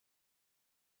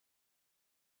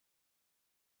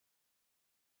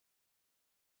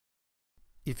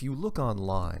If you look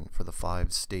online for the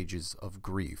 5 stages of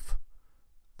grief,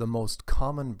 the most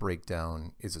common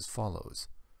breakdown is as follows: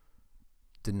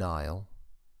 denial,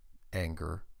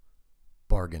 anger,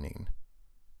 bargaining,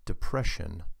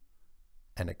 depression,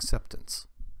 and acceptance.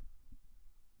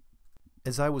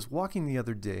 As I was walking the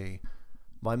other day,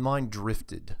 my mind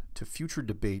drifted to future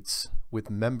debates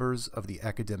with members of the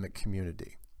academic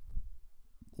community.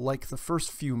 Like the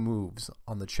first few moves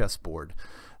on the chessboard,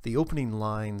 the opening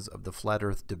lines of the Flat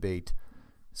Earth debate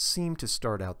seem to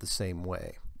start out the same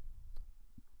way.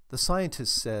 The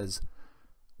scientist says,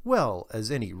 well, as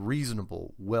any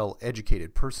reasonable,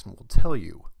 well-educated person will tell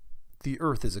you, the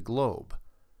Earth is a globe.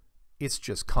 It's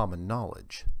just common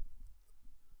knowledge.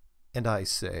 And I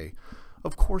say,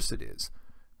 of course it is.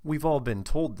 We've all been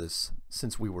told this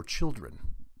since we were children.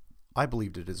 I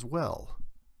believed it as well.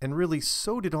 And really,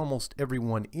 so did almost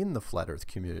everyone in the Flat Earth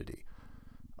community.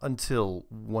 Until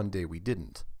one day we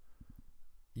didn't.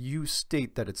 You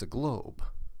state that it's a globe.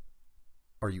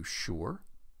 Are you sure?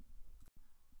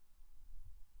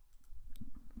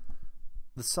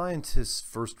 The scientist's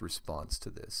first response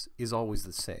to this is always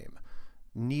the same: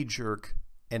 knee-jerk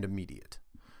and immediate.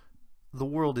 The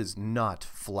world is not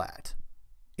flat.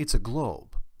 It's a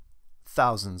globe.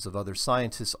 Thousands of other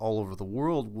scientists all over the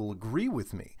world will agree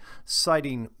with me,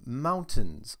 citing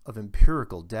mountains of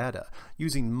empirical data,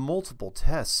 using multiple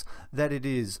tests, that it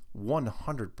is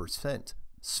 100%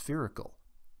 spherical.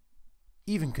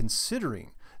 Even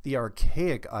considering the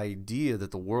archaic idea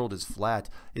that the world is flat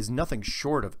is nothing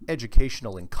short of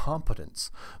educational incompetence,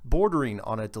 bordering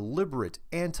on a deliberate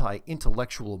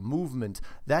anti-intellectual movement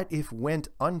that, if went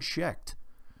unchecked,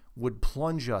 would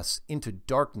plunge us into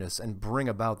darkness and bring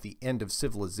about the end of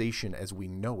civilization as we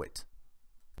know it.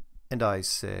 And I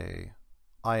say,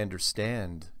 I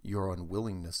understand your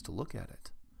unwillingness to look at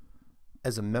it.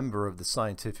 As a member of the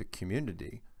scientific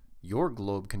community, your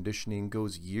globe conditioning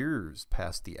goes years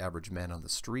past the average man on the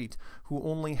street who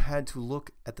only had to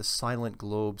look at the silent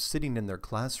globe sitting in their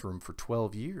classroom for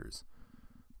 12 years.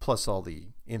 Plus all the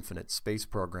infinite space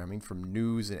programming from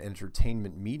news and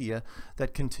entertainment media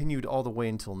that continued all the way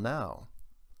until now.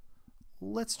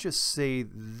 Let's just say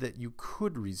that you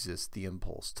could resist the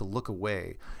impulse to look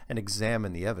away and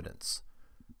examine the evidence.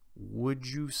 Would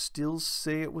you still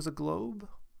say it was a globe?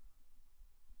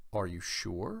 Are you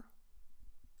sure?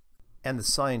 And the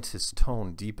scientist's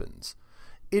tone deepens.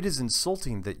 It is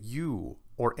insulting that you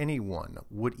or anyone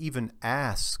would even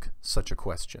ask such a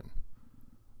question.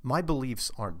 My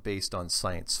beliefs aren't based on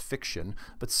science fiction,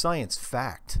 but science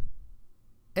fact.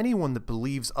 Anyone that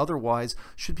believes otherwise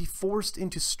should be forced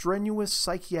into strenuous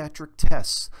psychiatric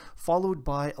tests, followed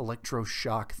by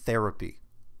electroshock therapy.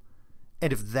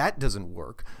 And if that doesn't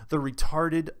work, the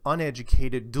retarded,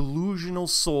 uneducated, delusional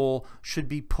soul should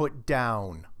be put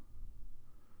down.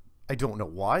 I don't know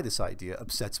why this idea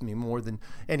upsets me more than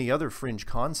any other fringe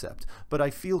concept, but I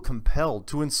feel compelled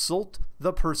to insult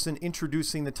the person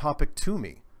introducing the topic to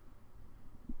me.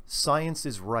 Science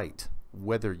is right,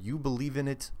 whether you believe in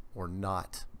it or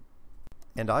not.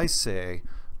 And I say,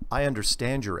 I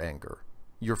understand your anger,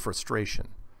 your frustration.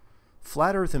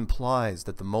 Flat Earth implies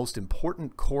that the most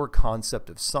important core concept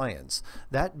of science,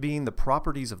 that being the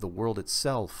properties of the world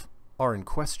itself, are in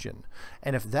question.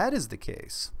 And if that is the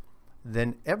case,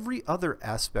 then every other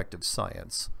aspect of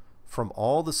science, from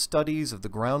all the studies of the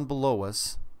ground below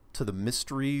us to the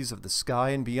mysteries of the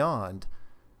sky and beyond,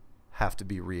 have to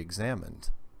be re-examined.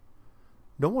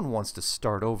 No one wants to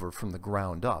start over from the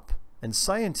ground up, and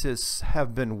scientists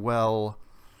have been, well,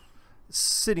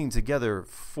 sitting together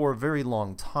for a very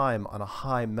long time on a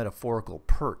high metaphorical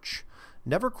perch,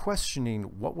 never questioning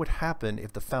what would happen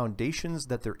if the foundations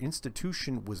that their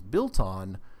institution was built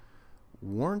on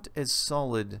weren't as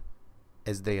solid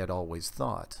as they had always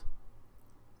thought.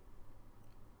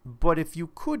 But if you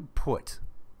could put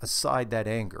aside that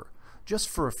anger just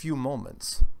for a few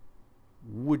moments,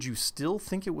 would you still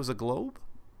think it was a globe?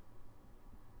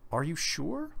 Are you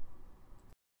sure?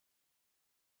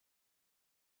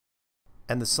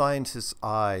 And the scientist's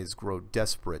eyes grow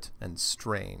desperate and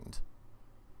strained.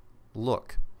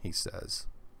 Look, he says,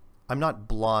 I'm not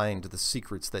blind to the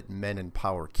secrets that men in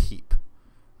power keep.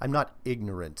 I'm not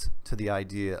ignorant to the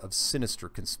idea of sinister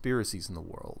conspiracies in the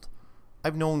world.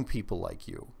 I've known people like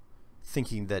you,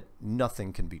 thinking that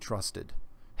nothing can be trusted.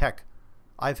 Heck,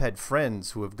 I've had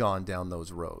friends who have gone down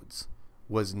those roads.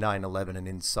 Was 9/11 an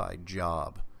inside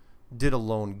job? Did a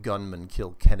lone gunman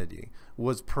kill Kennedy?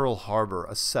 Was Pearl Harbor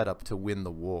a setup to win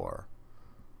the war?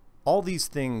 All these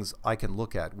things I can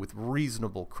look at with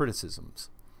reasonable criticisms.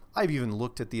 I've even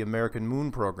looked at the American moon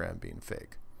program being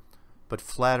fake. But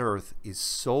Flat Earth is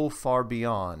so far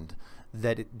beyond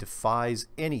that it defies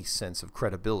any sense of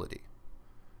credibility.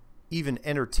 Even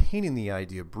entertaining the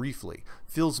idea briefly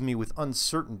fills me with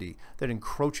uncertainty that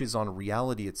encroaches on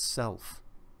reality itself.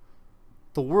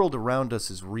 The world around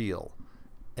us is real,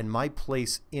 and my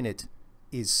place in it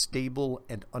is stable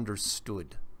and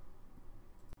understood.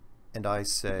 And I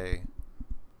say,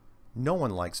 no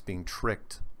one likes being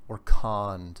tricked or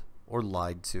conned or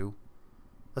lied to,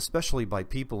 especially by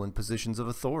people in positions of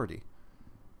authority,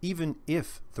 even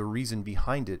if the reason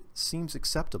behind it seems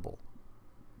acceptable.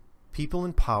 People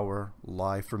in power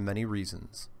lie for many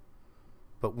reasons,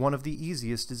 but one of the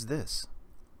easiest is this: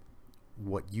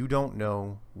 what you don't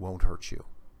know won't hurt you.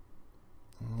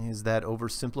 Is that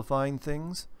oversimplifying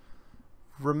things?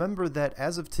 Remember that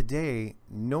as of today,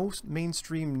 no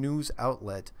mainstream news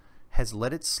outlet has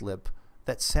let it slip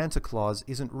that Santa Claus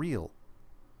isn't real.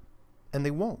 And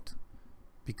they won't,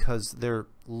 because they're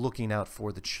looking out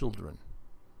for the children.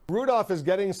 Rudolph is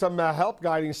getting some help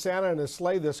guiding Santa in his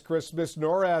sleigh this Christmas.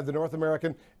 NORAD, the North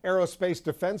American Aerospace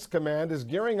Defense Command, is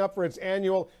gearing up for its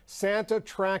annual Santa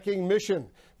tracking mission.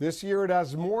 This year it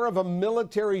has more of a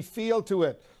military feel to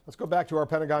it. Let's go back to our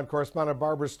Pentagon correspondent,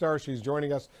 Barbara Starr. She's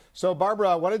joining us. So,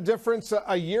 Barbara, what a difference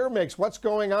a year makes. What's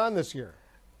going on this year?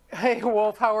 Hey,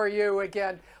 Wolf, how are you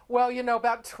again? Well, you know,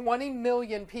 about 20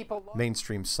 million people...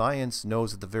 Mainstream science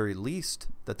knows at the very least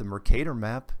that the Mercator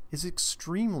map is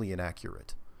extremely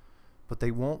inaccurate, but they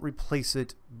won't replace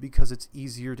it because it's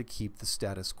easier to keep the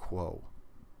status quo.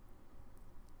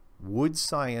 Would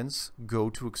science go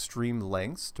to extreme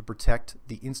lengths to protect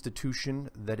the institution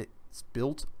that it's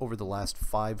built over the last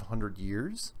 500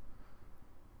 years?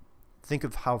 Think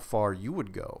of how far you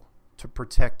would go to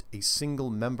protect a single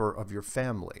member of your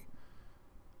family,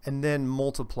 and then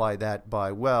multiply that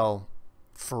by, well,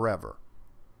 forever.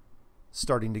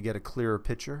 Starting to get a clearer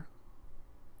picture?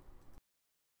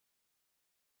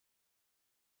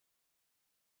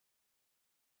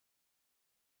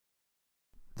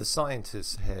 The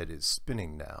scientist's head is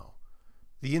spinning now.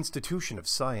 The institution of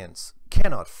science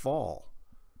cannot fall.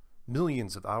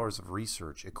 Millions of hours of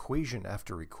research, equation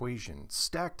after equation,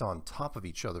 stacked on top of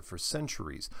each other for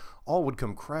centuries, all would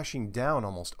come crashing down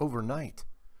almost overnight.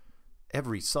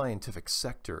 Every scientific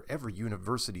sector, every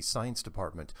university science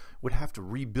department would have to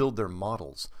rebuild their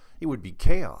models. It would be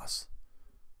chaos.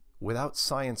 Without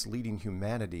science leading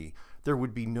humanity, there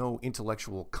would be no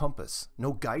intellectual compass,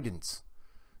 no guidance.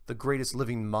 The greatest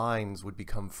living minds would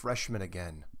become freshmen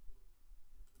again.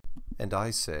 And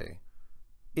I say,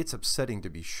 it's upsetting to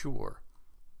be sure,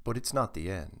 but it's not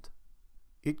the end.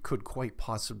 It could quite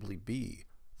possibly be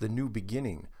the new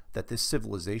beginning that this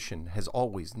civilization has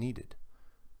always needed.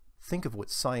 Think of what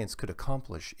science could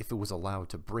accomplish if it was allowed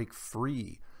to break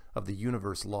free of the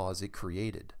universe laws it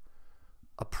created.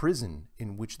 A prison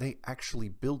in which they actually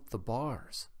built the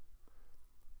bars.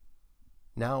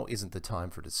 Now isn't the time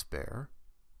for despair.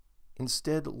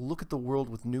 Instead, look at the world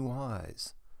with new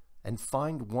eyes and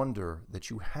find wonder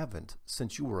that you haven't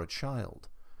since you were a child,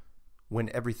 when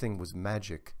everything was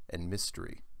magic and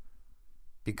mystery.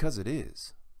 Because it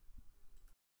is.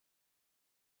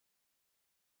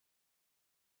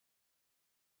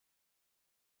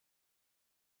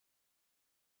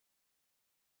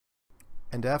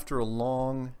 And after a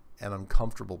long and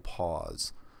uncomfortable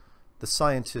pause, the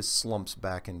scientist slumps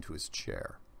back into his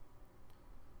chair.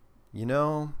 You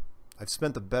know, I've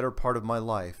spent the better part of my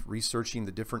life researching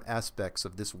the different aspects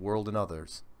of this world and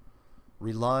others,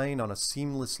 relying on a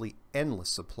seamlessly endless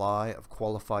supply of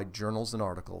qualified journals and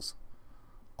articles,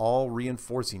 all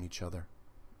reinforcing each other.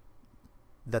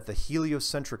 That the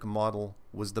heliocentric model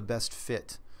was the best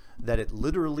fit, that it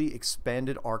literally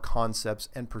expanded our concepts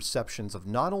and perceptions of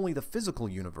not only the physical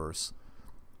universe,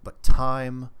 but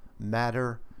time,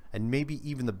 matter, and maybe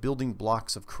even the building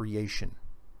blocks of creation.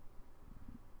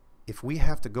 If we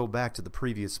have to go back to the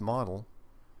previous model,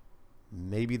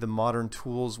 maybe the modern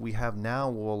tools we have now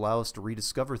will allow us to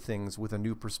rediscover things with a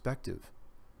new perspective.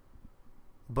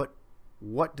 But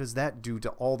what does that do to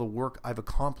all the work I've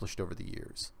accomplished over the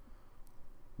years?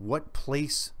 What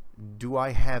place do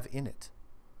I have in it?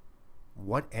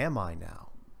 What am I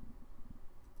now?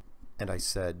 And I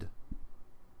said,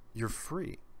 you're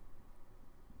free.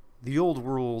 The old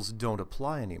rules don't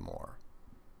apply anymore.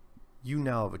 You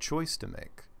now have a choice to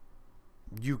make.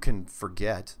 You can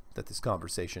forget that this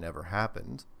conversation ever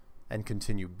happened and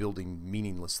continue building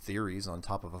meaningless theories on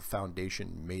top of a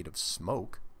foundation made of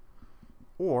smoke.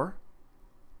 Or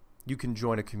you can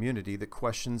join a community that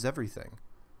questions everything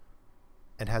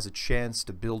and has a chance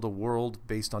to build a world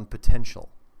based on potential,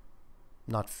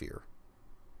 not fear.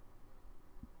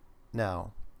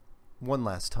 Now, one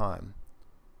last time,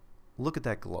 look at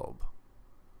that globe.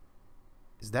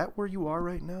 Is that where you are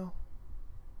right now?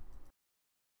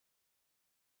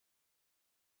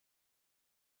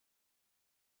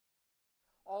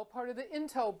 all part of the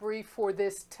intel brief for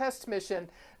this test mission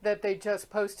that they just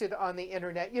posted on the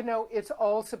internet. You know, it's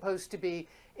all supposed to be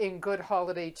in good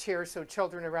holiday cheer so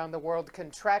children around the world can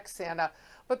track Santa.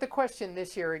 But the question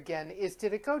this year again is,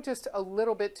 did it go just a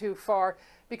little bit too far?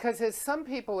 Because as some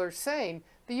people are saying,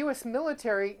 the U.S.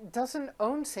 military doesn't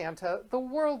own Santa, the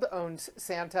world owns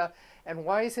Santa. And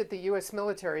why is it the U.S.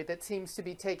 military that seems to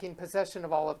be taking possession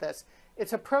of all of this?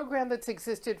 It's a program that's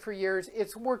existed for years.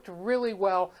 It's worked really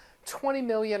well. 20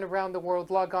 million around the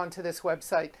world log on to this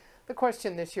website. The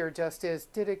question this year just is,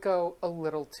 did it go a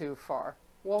little too far?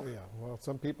 Wolf? Yeah, well,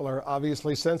 some people are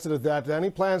obviously sensitive to that. Any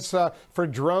plans for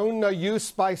drone use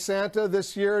by Santa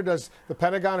this year? Does the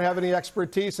Pentagon have any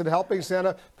expertise in helping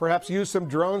Santa perhaps use some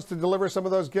drones to deliver some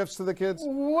of those gifts to the kids?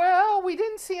 Well, we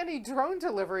didn't see any drone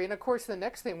delivery. And of course, the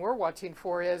next thing we're watching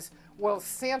for is, will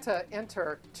Santa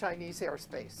enter Chinese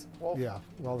airspace? Wolf? Yeah,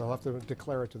 well, they'll have to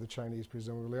declare it to the Chinese,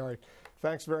 presumably. All right.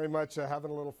 Thanks very much.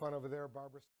 Having a little fun over there,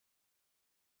 Barbara.